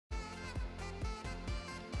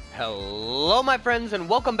Hello my friends and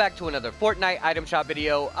welcome back to another Fortnite item shop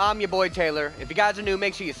video. I'm your boy Taylor. If you guys are new,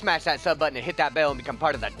 make sure you smash that sub button and hit that bell and become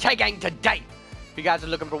part of the Tay Gang today. If you guys are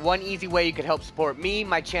looking for one easy way you could help support me,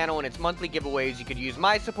 my channel, and its monthly giveaways, you could use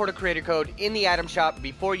my supporter creator code in the item shop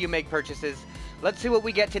before you make purchases. Let's see what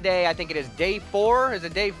we get today. I think it is day 4. Is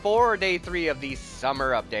it day 4 or day 3 of the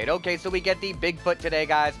summer update? Okay, so we get the Bigfoot today,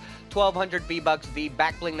 guys. 1,200 V-Bucks. The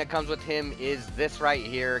back bling that comes with him is this right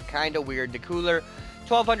here. Kind of weird. The cooler.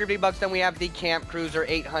 1,200 V-Bucks. Then we have the Camp Cruiser,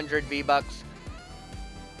 800 V-Bucks.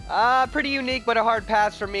 Pretty unique, but a hard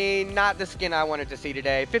pass for me. Not the skin I wanted to see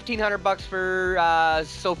today. 1,500 bucks for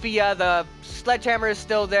Sophia. The Sledgehammer is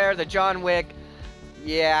still there. The John Wick.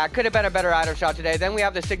 Yeah, could have been a better item shop today. Then we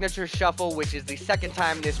have the Signature Shuffle, which is the second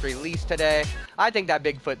time this released today. I think that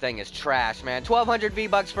Bigfoot thing is trash, man. 1,200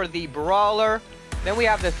 V-Bucks for the Brawler. Then we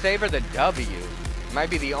have the Savor, the W. Might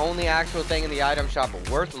be the only actual thing in the item shop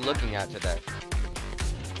worth looking at today.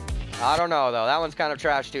 I don't know, though. That one's kind of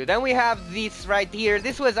trash, too. Then we have this right here.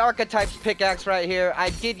 This was Archetype's pickaxe right here. I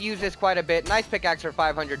did use this quite a bit. Nice pickaxe for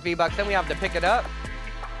 500 V-Bucks. Then we have to pick it up.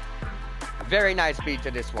 Very nice speed to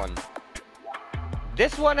this one.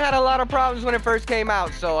 This one had a lot of problems when it first came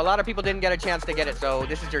out, so a lot of people didn't get a chance to get it. So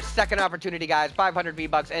this is your second opportunity, guys. 500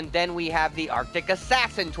 V-Bucks. And then we have the Arctic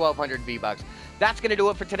Assassin, 1,200 V-Bucks. That's going to do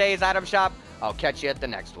it for today's item shop. I'll catch you at the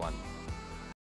next one.